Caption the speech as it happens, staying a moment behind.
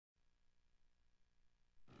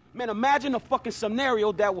Man, imagine a fucking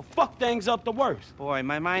scenario that would fuck things up the worst. Boy,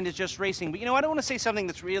 my mind is just racing. But, you know, I don't want to say something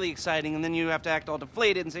that's really exciting, and then you have to act all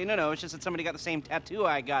deflated and say, no, it's just that somebody got the same tattoo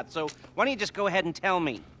I got. So why don't you just go ahead and tell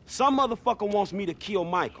me? Some motherfucker wants me to kill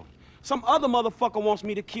Michael. Some other motherfucker wants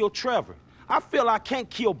me to kill Trevor. I feel I can't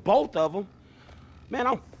kill both of them. Man,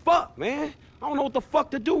 I'm fucked, man. I don't know what the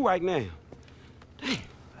fuck to do right now. Damn.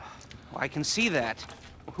 Well, I can see that.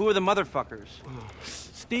 Who are the motherfuckers?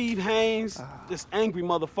 Steve Haynes, this angry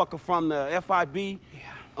motherfucker from the FIB.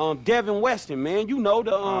 Yeah. Devin Weston, man. You know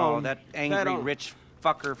the, that angry rich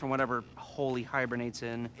fucker from whatever hole he hibernates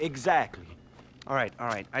in. Exactly. All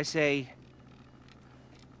right. I say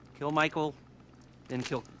kill Michael, then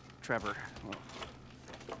kill Trevor.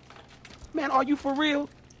 Man, are you for real?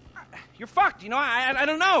 You're fucked, you know? I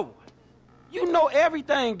don't know. You know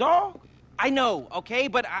everything, dog. I know, okay?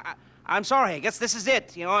 But I'm sorry. I guess this is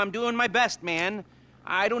it. You know, I'm doing my best, man.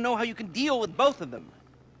 I don't know how you can deal with both of them.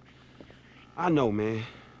 I know, man.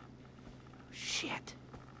 Shit.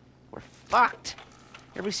 We're fucked.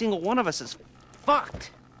 Every single one of us is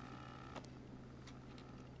fucked.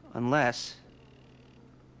 Unless...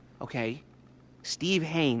 Okay, Steve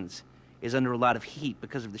Haynes is under a lot of heat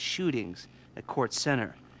because of the shootings at Court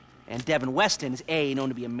Center. And Devin Weston is A, known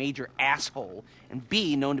to be a major asshole, and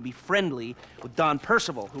B, known to be friendly with Don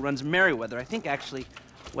Percival, who runs Merriweather. I think, actually,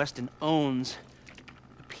 Weston owns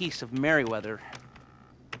a piece of Merriweather.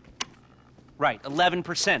 Right,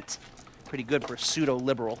 11%. Pretty good for a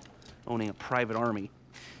pseudo-liberal owning a private army.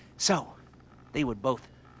 So, they would both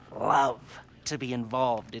love to be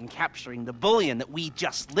involved in capturing the bullion that we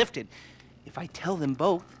just lifted. If I tell them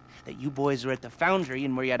both that you boys are at the foundry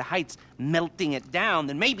in Marietta Heights melting it down,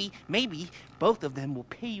 then maybe both of them will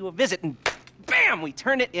pay you a visit and bam, we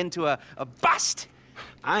turn it into a bust.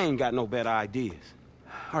 I ain't got no better ideas.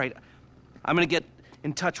 All right, I'm gonna get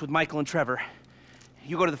in touch with Michael and Trevor.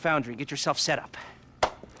 You go to the foundry, get yourself set up.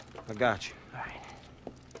 I got you. All right.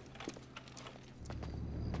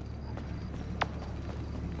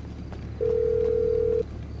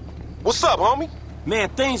 What's up, homie? Man,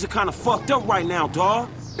 things are kind of fucked up right now, dawg.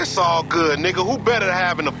 It's all good, nigga. Who better to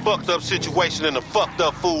have in a fucked up situation than a fucked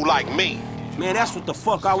up fool like me? Man, that's what the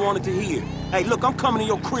fuck I wanted to hear. Hey, look, I'm coming to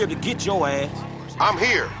your crib to get your ass. I'm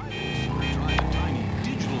here. Try a tiny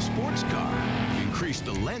digital sports car. Increase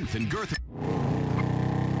the length and girth.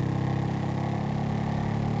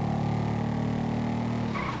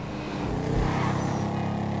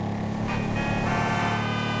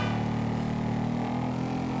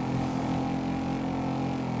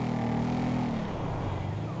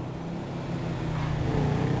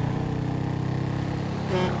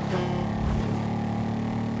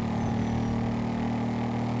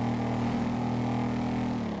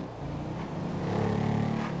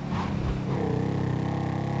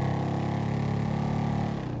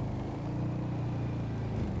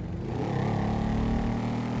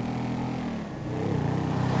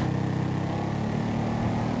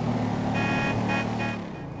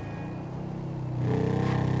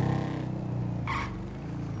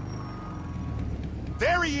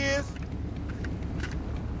 There he is.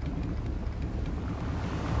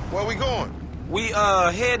 Where we going? We,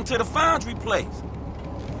 heading to the foundry place.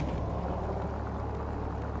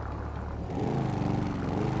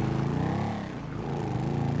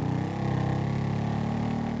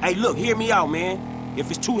 Hey, look, hear me out, man. If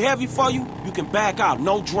it's too heavy for you, you can back out,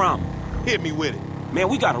 no drama. Hit me with it. Man,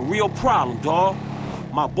 we got a real problem, dawg.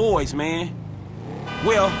 My boys, man.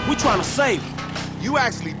 Well, we trying to save them. You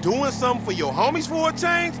actually doing something for your homies for a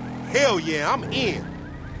change? Hell yeah, I'm in.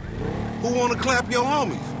 Who wanna clap your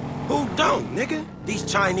homies? Who don't, nigga? These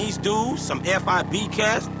Chinese dudes, some FIB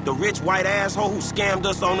cats, the rich white asshole who scammed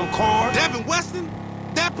us on them cars. Devin Weston?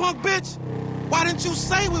 That punk bitch? Why didn't you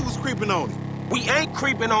say we was creeping on him? We ain't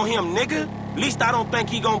creeping on him, nigga. At least I don't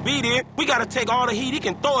think he gonna be there. We gotta take all the heat he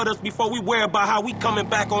can throw at us before we worry about how we coming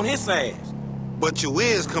back on his ass. But you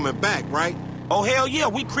is coming back, right? Oh, hell yeah,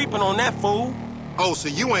 we creeping on that fool. Oh, so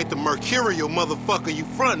you ain't the mercurial motherfucker you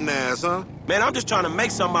frontin' as, huh? Man, I'm just trying to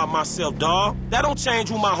make something out of myself, dawg. That don't change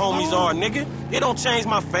who my homies are, nigga. It don't change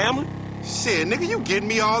my family. Shit, nigga, you getting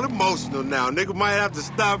me all emotional now. Nigga might have to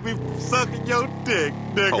stop me from sucking your dick,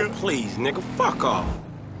 nigga. Oh, please, nigga, fuck off.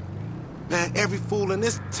 Man, every fool in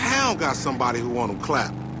this town got somebody who want them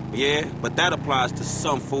clapped. Yeah, but that applies to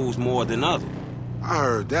some fools more than others. I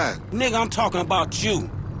heard that. Nigga, I'm talking about you.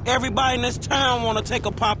 Everybody in this town want to take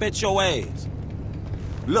a pop at your ass.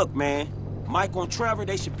 Look, man, Michael and Trevor,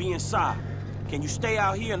 they should be inside. Can you stay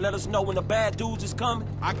out here and let us know when the bad dudes is coming?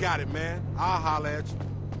 I got it, man. I'll holler at you.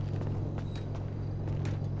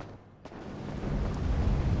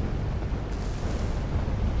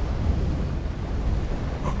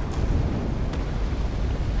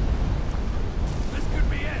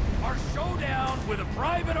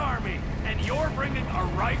 private army, and you're bringing a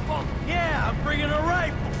rifle? Yeah, I'm bringing a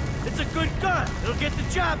rifle. It's a good gun. It'll get the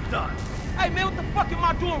job done. Hey, man, what the fuck am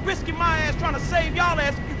I doing risking my ass trying to save y'all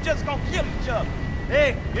ass if you just gonna kill each other?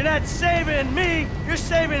 Hey, you're not saving me. You're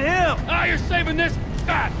saving him. Ah, you're saving this?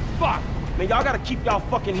 God, fuck! Man, y'all gotta keep y'all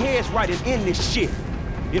fucking heads right and end this shit.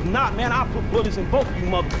 If not, man, I'll put bullets in both of you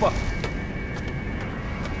motherfuckers.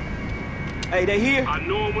 Hey, they here? I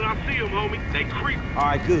know them when I see them, homie. They creep. All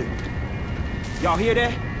right, good. Y'all hear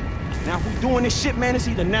that? Now, if we doing this shit, man, it's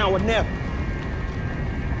either now or never.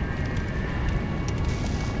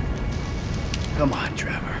 Come on,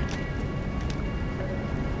 Trevor.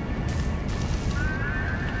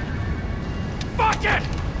 Fuck it!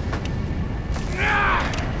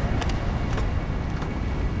 Ah!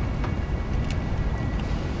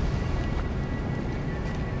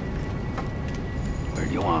 Where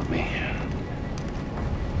do you want me?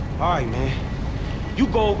 All right, man. You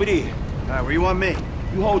go over there. All right, where you want me?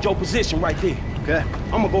 You hold your position right there. Okay.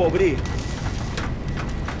 I'm gonna go over there.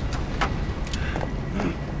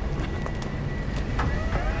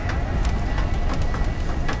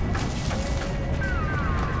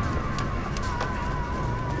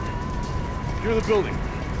 You're the building.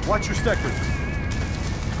 Watch your sector.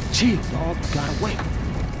 Chill, dog. You gotta wait.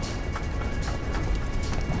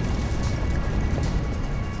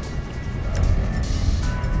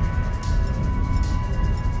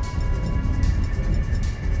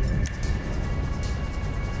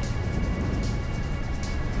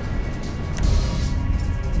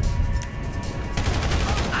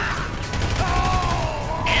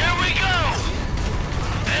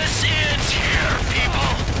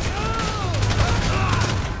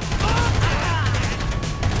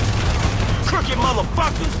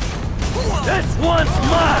 Motherfuckers! This one's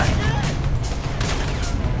mine!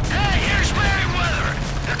 Hey, here's Merryweather!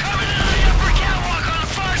 They're coming in on the upper catwalk on the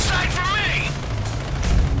far side from me!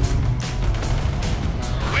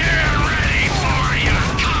 We're ready for you!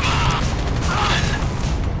 Come on!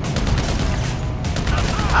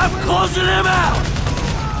 I'm closing him out!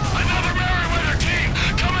 Another Merryweather team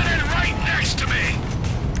coming in right next to me!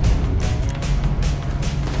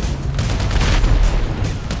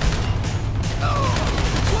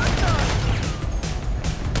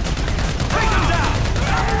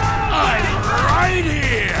 Right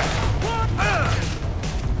here!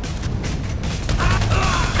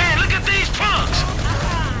 Man, look at these punks!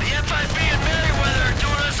 The FIB and Merryweather are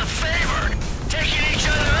doing us a favor, taking each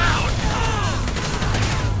other out!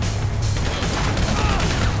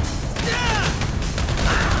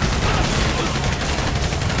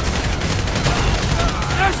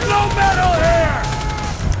 There's no metal here!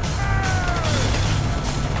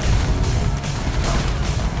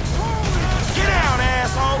 Get out,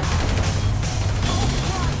 asshole!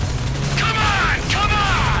 Come on! Come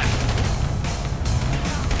on!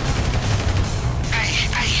 Hey,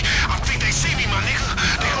 I think they see me, my nigga.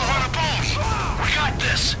 They gonna run up on me. We got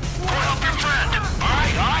this. Go help your friend. All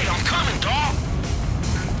right, I'm coming, dawg.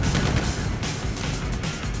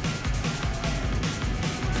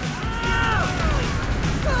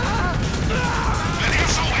 An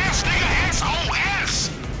SOS, nigga, SOS!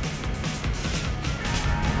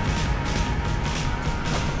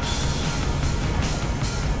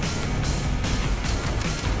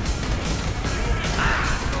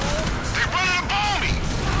 They're running up on me!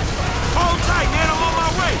 Hold tight, man. I'm on my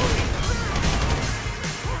way.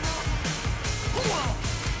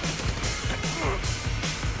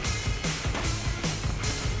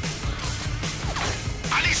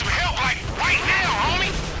 I need some help, like, right now,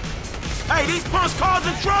 homie! Hey, these punks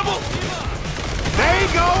causing trouble? There you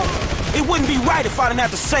go. It wouldn't be right if I didn't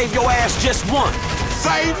have to save your ass just once.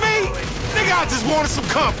 Save me? Nigga, I just wanted some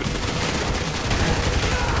company.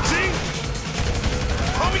 See?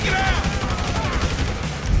 Homie, get out.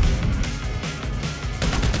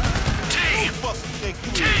 T! Fuck you think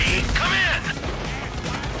you T, is, nigga? come in!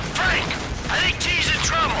 Frank, I think T's in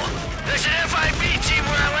trouble. There's an FIB team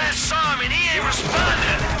where I last saw him and he ain't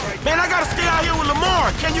responding. Man, I gotta stay out here with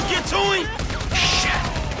Lamar. Can you get to him? Shit!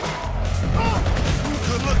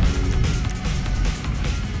 Good look.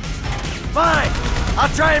 Fine! I'll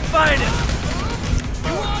try and find him!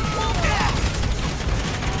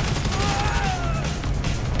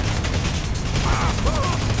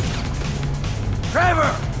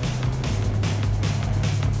 Trevor!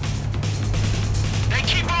 They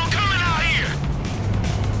keep on coming out here!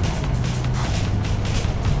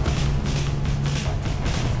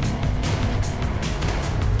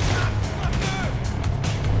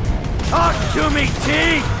 Talk to me,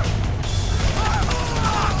 T!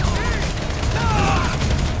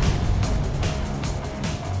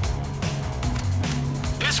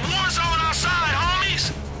 It's war zone outside, homies!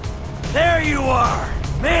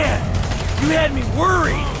 had me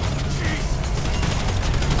worried.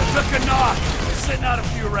 I took a knock. Sitting out a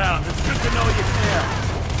few rounds. It's good to know you care.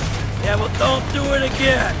 Yeah, well, don't do it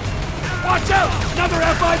again. Watch out! Another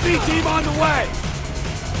FIB team on the way!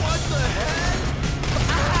 What the heck?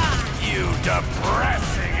 You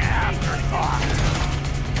depressing afterthought.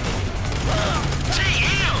 Gee,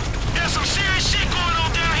 Hill! There's some serious shit going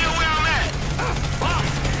on down here where I'm at.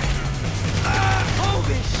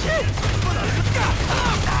 Holy shit!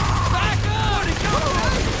 Back up!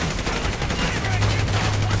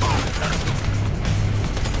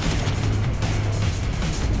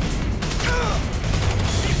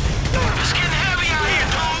 It's getting heavy out here,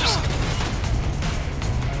 Holmes.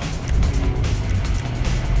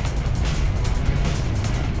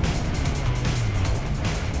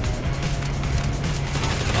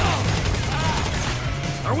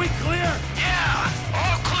 Are we clear? Yeah,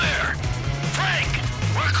 all clear. Frank,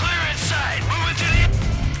 we're clear inside. Moving to the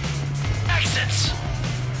exits.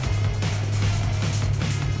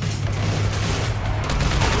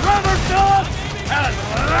 Rubber dog has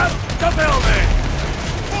left the building!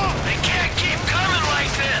 They can't keep coming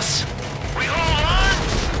like this. We hold on,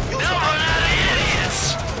 they'll run out of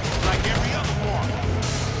idiots. Like every other one.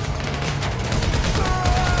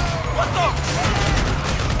 What the?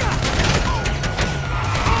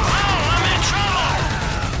 Oh, I'm in trouble.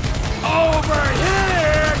 Over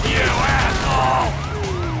here, you asshole!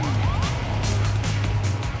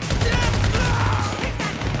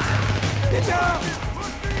 Get down!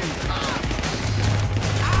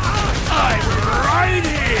 I'm right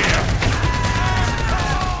here!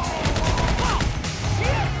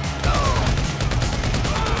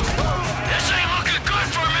 This ain't looking good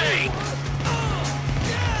for me.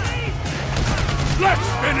 Let's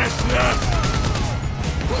finish this!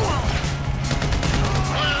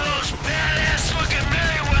 One of those badass-looking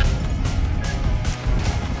Merryweather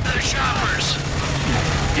shoppers.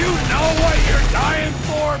 You know what you're dying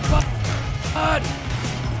for, bud?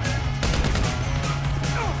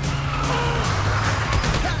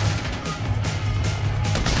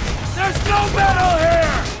 There's no metal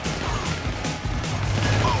here!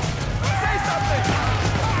 Say something!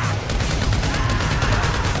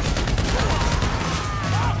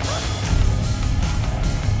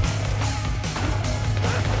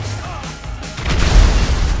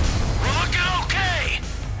 We're looking okay.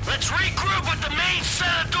 Let's regroup with the main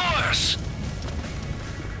set of doors.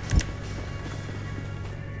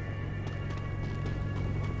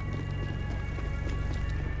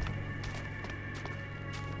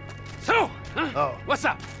 So, huh? What's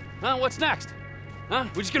up? Huh? What's next? Huh?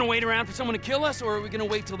 We just gonna wait around for someone to kill us, or are we gonna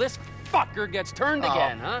wait till this fucker gets turned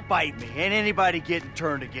again, huh? Bite me. Ain't anybody getting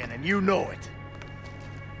turned again, and you know it.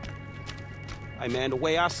 Hey, man, the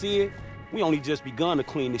way I see it, we only just begun to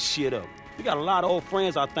clean this shit up. We got a lot of old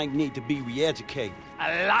friends I think need to be re-educated.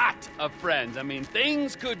 A lot of friends. I mean,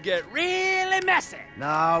 things could get really messy.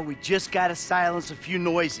 No, we just gotta silence a few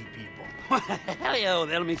noisy people. Hell yeah,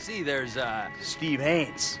 let me see. There's, Steve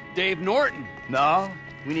Haynes. Dave Norton. No,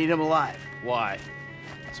 we need him alive, Why?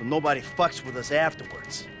 so nobody fucks with us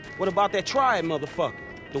afterwards. What about that triad motherfucker?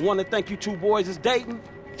 The one that think you two boys is dating?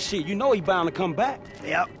 Shit, you know he bound to come back.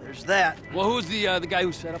 Yep, there's that. Well, who's the guy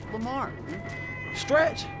who set up Lamar?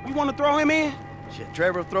 Stretch, you want to throw him in? Shit,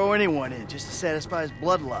 Trevor will throw anyone in just to satisfy his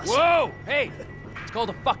bloodlust. Whoa! Hey! It's called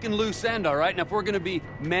a fucking loose end, all right? And if we're gonna be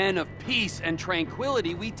men of peace and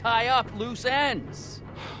tranquility, we tie up loose ends.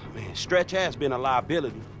 Man, Stretch has been a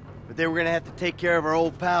liability. But they were gonna have to take care of our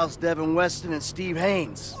old pals Devin Weston and Steve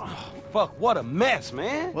Haynes. Oh, fuck, what a mess,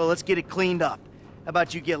 man. Well, let's get it cleaned up. How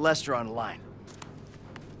about you get Lester on the line?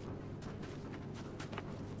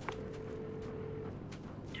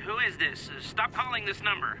 Who is this? Stop calling this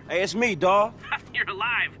number. Hey, it's me, dawg. You're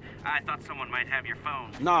alive. I thought someone might have your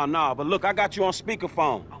phone. Nah, but look, I got you on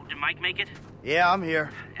speakerphone. Oh, did Mike make it? Yeah, I'm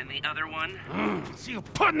here. And the other one? See you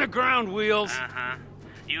putting the ground wheels. Uh-huh.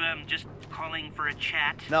 You, just calling for a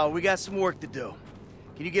chat? No, we got some work to do.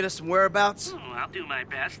 Can you get us some whereabouts? Oh, I'll do my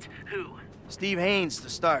best. Who? Steve Haynes to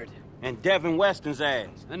start. And Devin Weston's ass.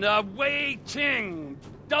 And Wei Cheng.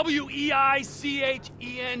 W-E-I-C-H-E-N-G.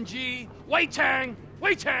 Wei Cheng.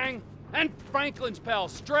 Wei Cheng. And Franklin's pal,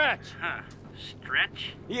 Stretch. Huh.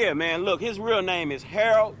 Stretch? Yeah, man, look, his real name is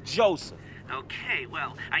Harold Joseph. Okay,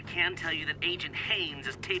 well, I can tell you that Agent Haynes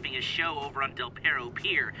is taping a show over on Del Perro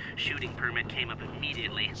Pier. Shooting permit came up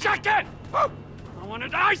immediately. Shut it! I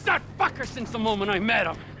wanted to ice that fucker since the moment I met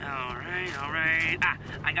him. All right.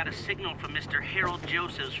 I got a signal from Mr. Harold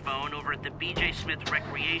Joseph's phone over at the B.J. Smith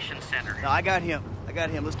Recreation Center. No, I got him.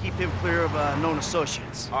 Let's keep him clear of known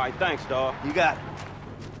associates. All right, thanks, dawg. You got it.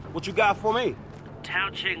 What you got for me? Tao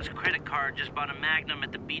Cheng's credit card just bought a Magnum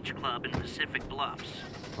at the beach club in Pacific Bluffs.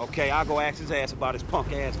 Okay, I'll go ask his ass about his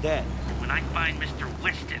punk-ass dad. When I find Mr.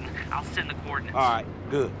 Weston, I'll send the coordinates. All right,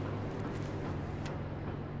 good.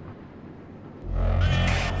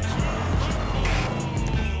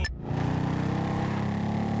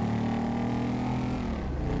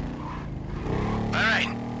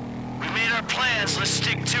 Plans, let's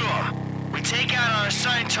stick to them. We take out our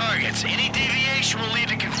assigned targets. Any deviation will lead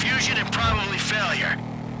to confusion and probably failure.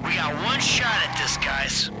 We got one shot at this,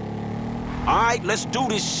 guys. All right, let's do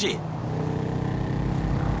this shit.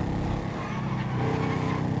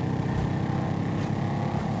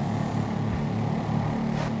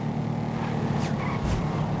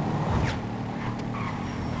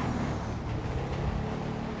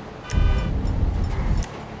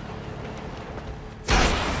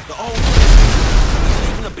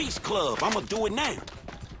 Club. I'ma do it now.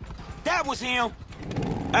 That was him.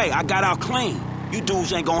 Hey, I got out clean. You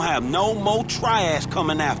dudes ain't gonna have no more triads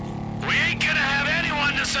coming after you. We ain't gonna have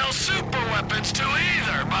anyone to sell super weapons to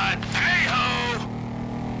either, but hey-ho!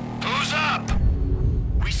 Who's up?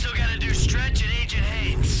 We still gotta do Stretch and Agent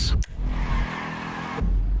Haynes.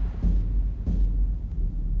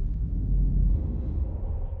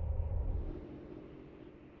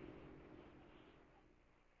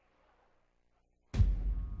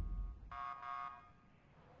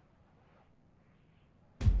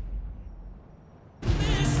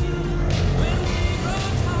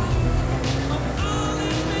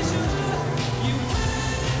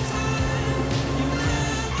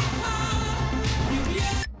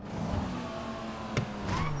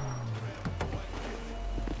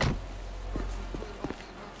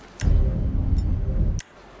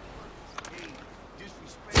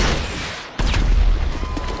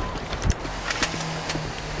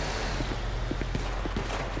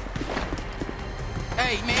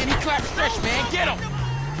 Hey, man, he clapped Stretch, man. Get him!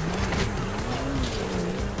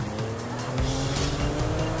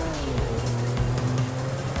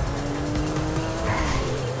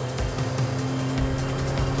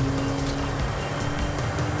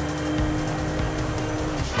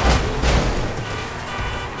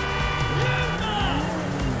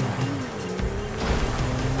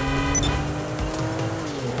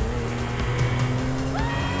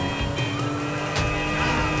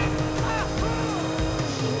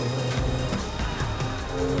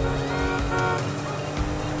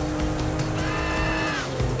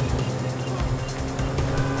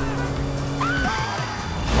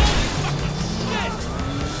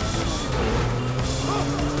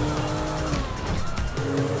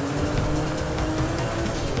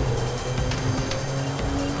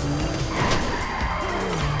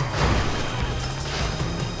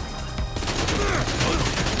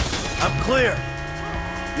 I'm clear.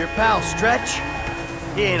 Your pal Stretch?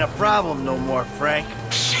 He ain't a problem no more, Frank.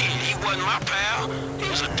 Shit, he wasn't my pal. He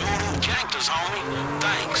was a dude who ganked us, homie.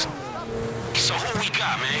 Thanks. So who we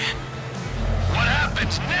got, man? What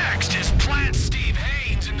happens next is plant Steve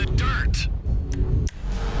Haynes in the dirt.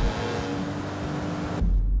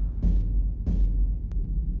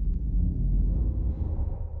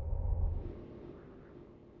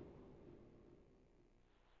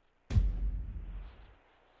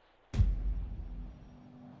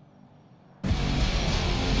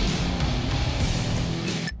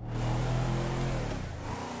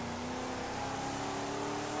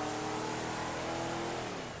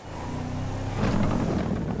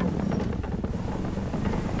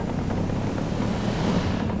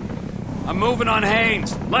 I'm moving on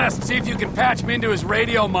Haynes. Les, see if you can patch me into his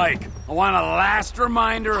radio mic. I want a last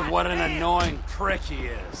reminder of what an annoying prick he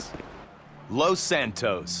is. Los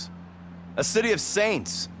Santos. A city of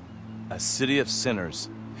saints. A city of sinners.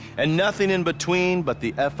 And nothing in between but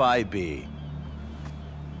the FIB.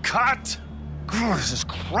 Cut! God, this is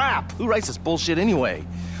crap! Who writes this bullshit anyway?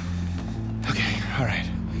 Okay, all right.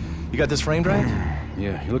 You got this framed right?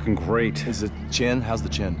 Yeah, you're looking great. Is the chin? How's the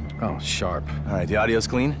chin? Oh, sharp. All right, the audio's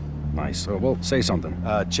clean? Nice. Well, say something.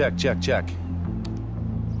 Check.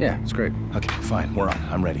 Yeah, it's great. Okay, fine. We're on.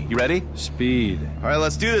 I'm ready. You ready? Speed. All right,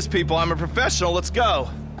 let's do this, people. I'm a professional. Let's go.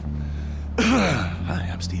 Hi,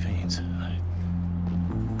 I'm Steve Haynes. Hi.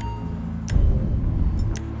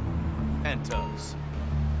 Santos.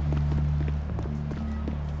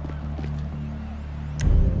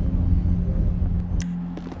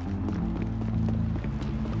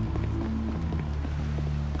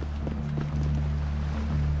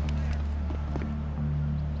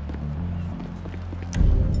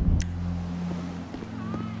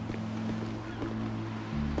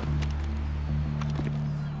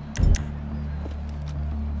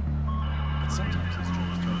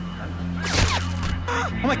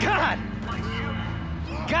 Oh my God!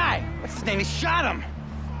 guy. What's his name? He shot him.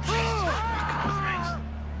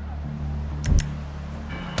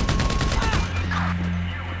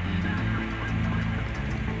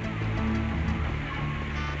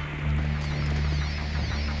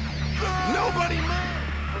 Nobody, man!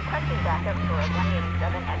 Requesting backup for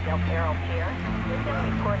 187 at Del Perro Pier. You've been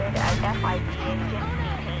reported as FIB agent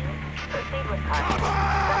detained. Proceed with caution.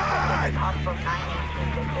 Suspect is possible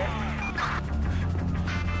 918 Victor.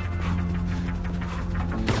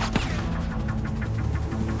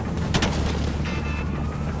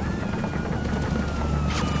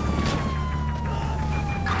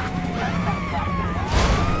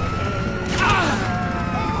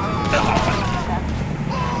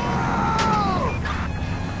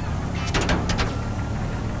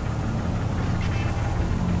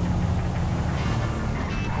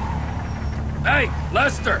 Hey,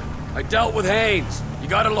 Lester! I dealt with Haynes. You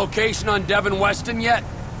got a location on Devin Weston yet?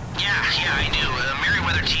 Yeah, I do. The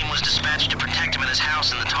Merryweather team was dispatched to protect him at his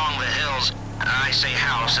house in the Tongva Hills. I say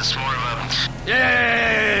house, it's more of a...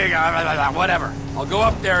 Yeah, whatever. I'll go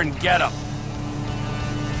up there and get him.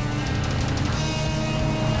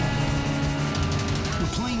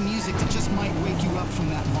 We're playing music that just might wake you up from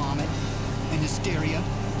that vomit and hysteria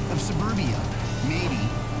of suburbia. Maybe.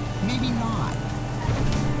 Maybe not.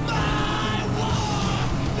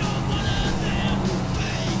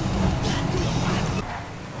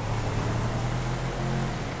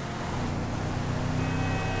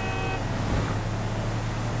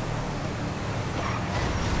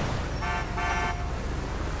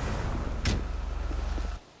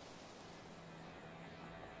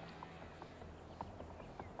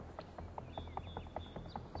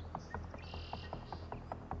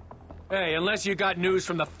 Hey, unless you got news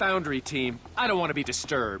from the Foundry team, I don't want to be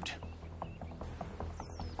disturbed.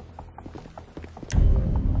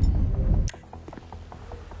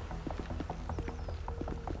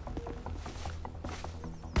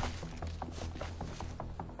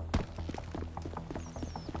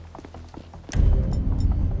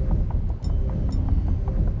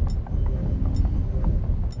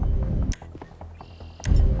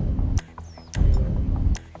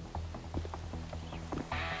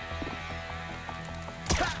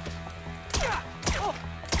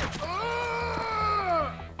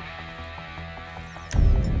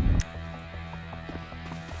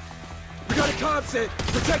 Thompson,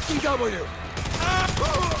 protect CW!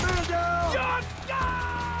 Man down!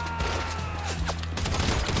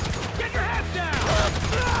 Get your head down!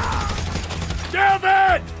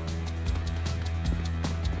 David!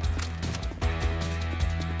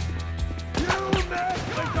 You met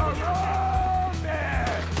with the wrong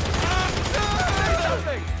man!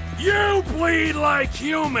 You bleed like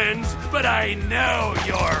humans, but I know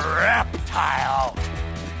you're reptile!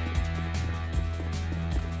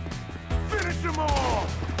 Finish them all!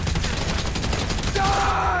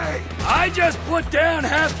 Die! I just put down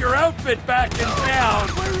half your outfit back in town!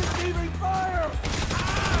 We're receiving fire!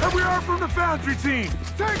 And we are from the Foundry team!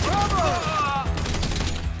 Take cover!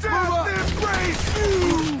 Death embrace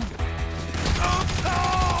you!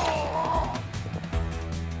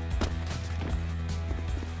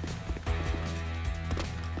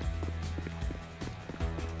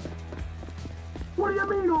 What do you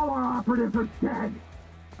mean all our operatives are dead?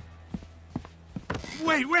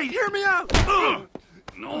 Wait, hear me out!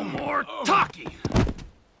 No more talking!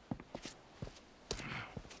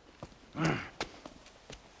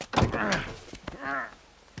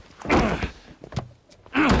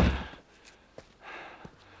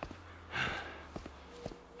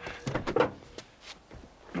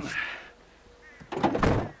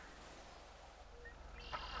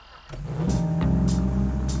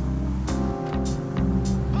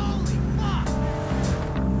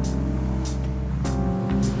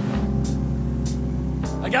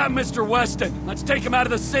 I got Mr. Weston. Let's take him out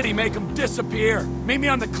of the city, make him disappear. Meet me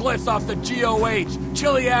on the cliffs off the GOH,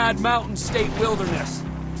 Chiliad Mountain State Wilderness.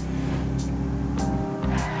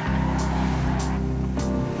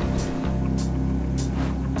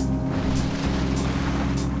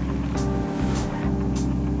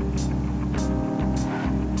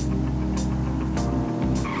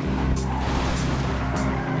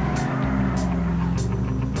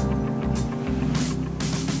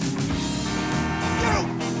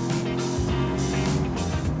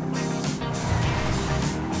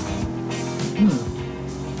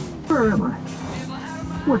 Where am I?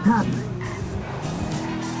 What's happening?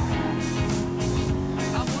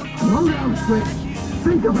 Slow down, Switch.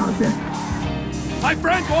 Think about this. My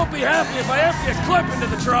friends won't be happy if I empty a clip into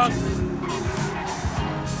the trunk.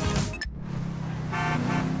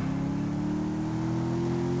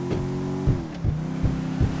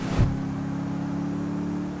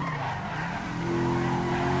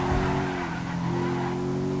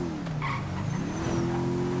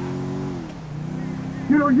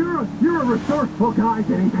 You know, you're a resourceful guy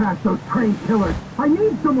getting past those trained killers. I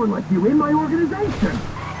need someone like you in my organization.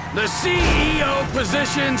 The CEO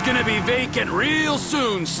position's gonna be vacant real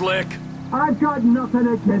soon, Slick. I've got nothing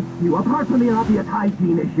against you, apart from the obvious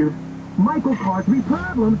hygiene issues. Michael caused me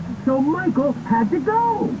problems, so Michael had to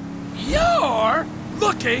go. You're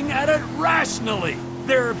looking at it rationally.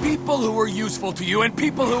 There are people who are useful to you and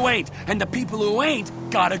people who ain't, and the people who ain't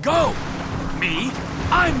gotta go. Me?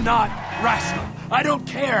 I'm not rational. I don't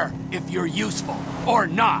care if you're useful or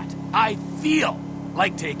not. I feel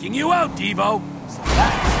like taking you out, Devo. So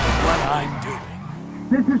that's what I'm doing.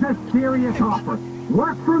 This is a serious offer.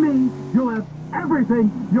 Work for me, you'll have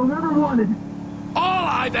everything you'll ever wanted. All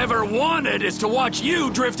I've ever wanted is to watch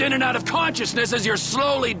you drift in and out of consciousness as you're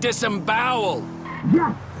slowly disemboweled.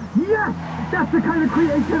 Yes! Yes! That's the kind of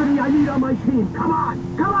creativity I need on my team. Come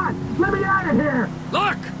on! Let me out of here!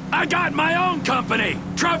 Look! I got my own company!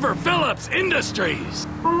 Trevor Phillips Industries!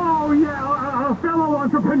 Oh, yeah, a fellow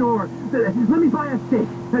entrepreneur. Let me buy a stake.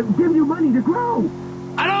 Give you money to grow.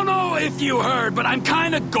 I don't know if you heard, but I'm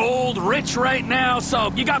kinda gold rich right now,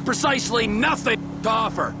 so you got precisely nothing to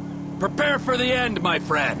offer. Prepare for the end, my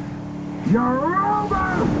friend. You're over!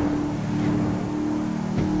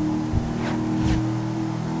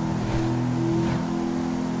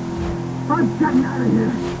 I'm getting out of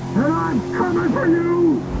here, and I'm coming for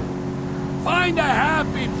you! Find a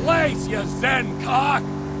happy place, you Zen cock!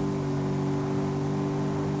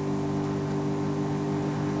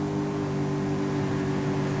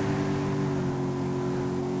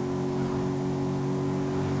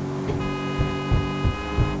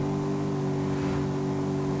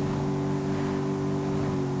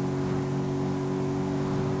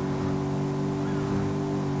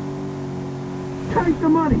 Take the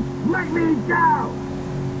money! Let me down!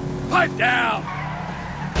 Pipe down!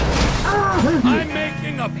 I'm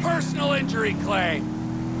making a personal injury claim.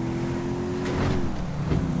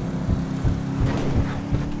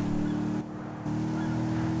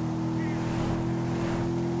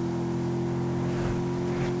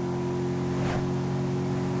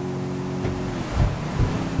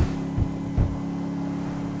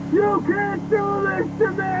 You can't do this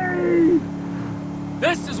to me!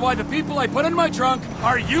 This is why the people I put in my trunk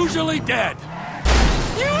are usually dead.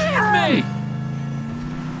 You hit me!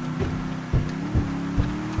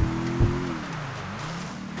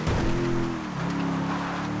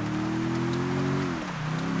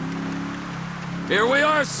 Here we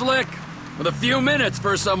are, Slick, with a few minutes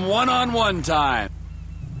for some one-on-one time.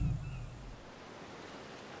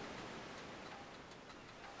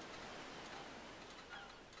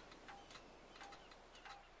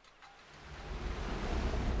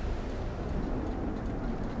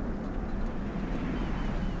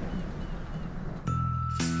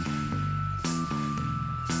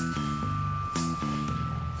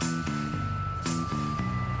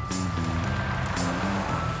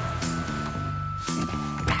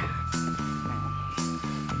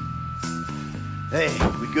 Hey,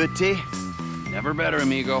 we good, T? Never better,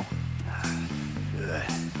 amigo. Good.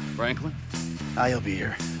 Franklin? I'll be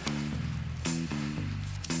here.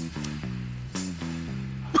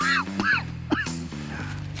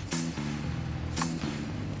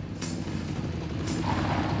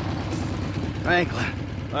 Franklin.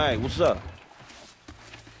 Hey, what's up?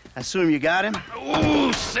 I assume you got him?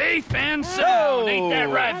 Ooh, safe and sound. Ain't that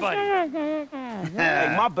right, buddy?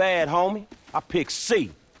 Hey, my bad, homie. I picked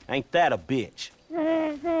C. Ain't that a bitch?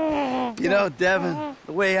 You know, Devin,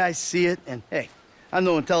 the way I see it, and hey, I'm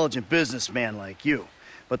no intelligent businessman like you,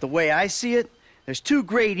 but the way I see it, there's two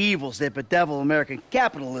great evils that bedevil American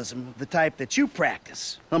capitalism of the type that you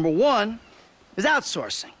practice. Number one is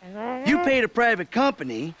outsourcing. You paid a private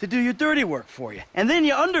company to do your dirty work for you, and then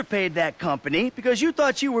you underpaid that company because you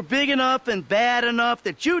thought you were big enough and bad enough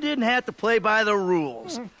that you didn't have to play by the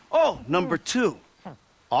rules. Oh, number two.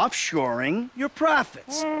 Offshoring your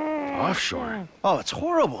profits. Offshore? Oh, it's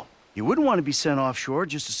horrible. You wouldn't want to be sent offshore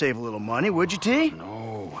just to save a little money, would you, T?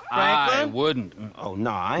 No. I wouldn't. Oh,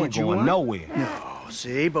 nah, I ain't going nowhere. No,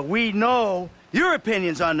 see, but we know your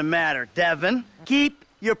opinions on the matter, Devin. Keep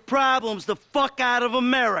your problems the fuck out of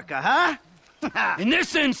America, huh? In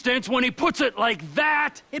this instance, when he puts it like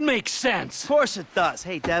that, it makes sense. Of course it does.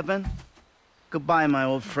 Hey, Devin. Goodbye, my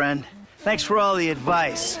old friend. Thanks for all the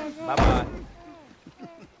advice. Bye-bye.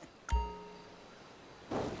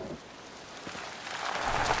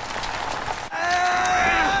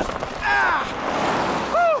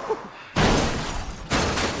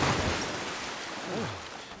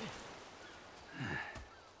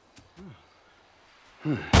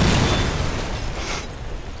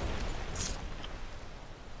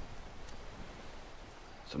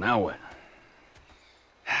 So now what?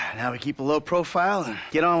 Now we keep a low profile and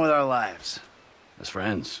get on with our lives. As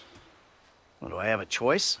friends. Well, do I have a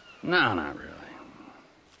choice? No, not really.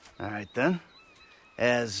 All right, then.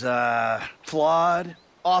 As, flawed,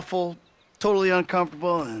 awful, totally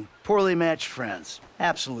uncomfortable, and poorly matched friends.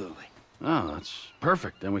 Absolutely. Oh, that's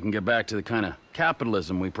perfect. Then we can get back to the kind of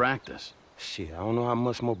capitalism we practice. Shit, I don't know how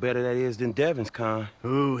much more better that is than Devin's kind.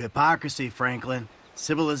 Ooh, hypocrisy, Franklin.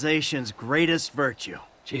 Civilization's greatest virtue.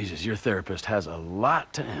 Jesus, your therapist has a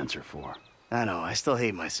lot to answer for. I know, I still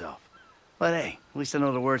hate myself. But hey, at least I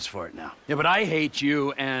know the words for it now. Yeah, but I hate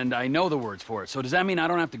you, and I know the words for it. So does that mean I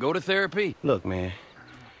don't have to go to therapy? Look, man,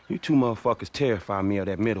 you two motherfuckers terrify me of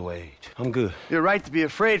that middle age. I'm good. You're right to be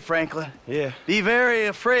afraid, Franklin. Yeah. Be very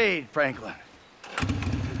afraid, Franklin.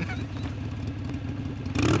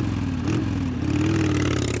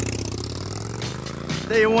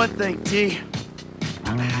 Tell you one thing, T.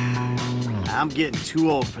 I'm getting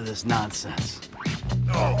too old for this nonsense.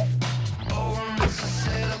 Oh.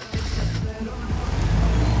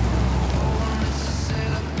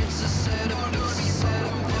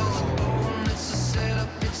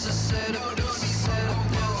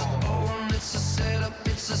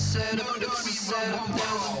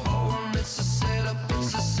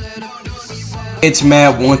 It's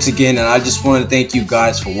Matt once again, and I just want to thank you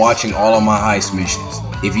guys for watching all of my heist missions.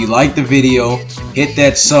 If you liked the video, hit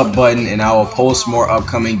that sub button and I will post more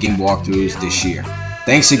upcoming game walkthroughs this year.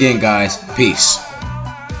 Thanks again, guys. Peace.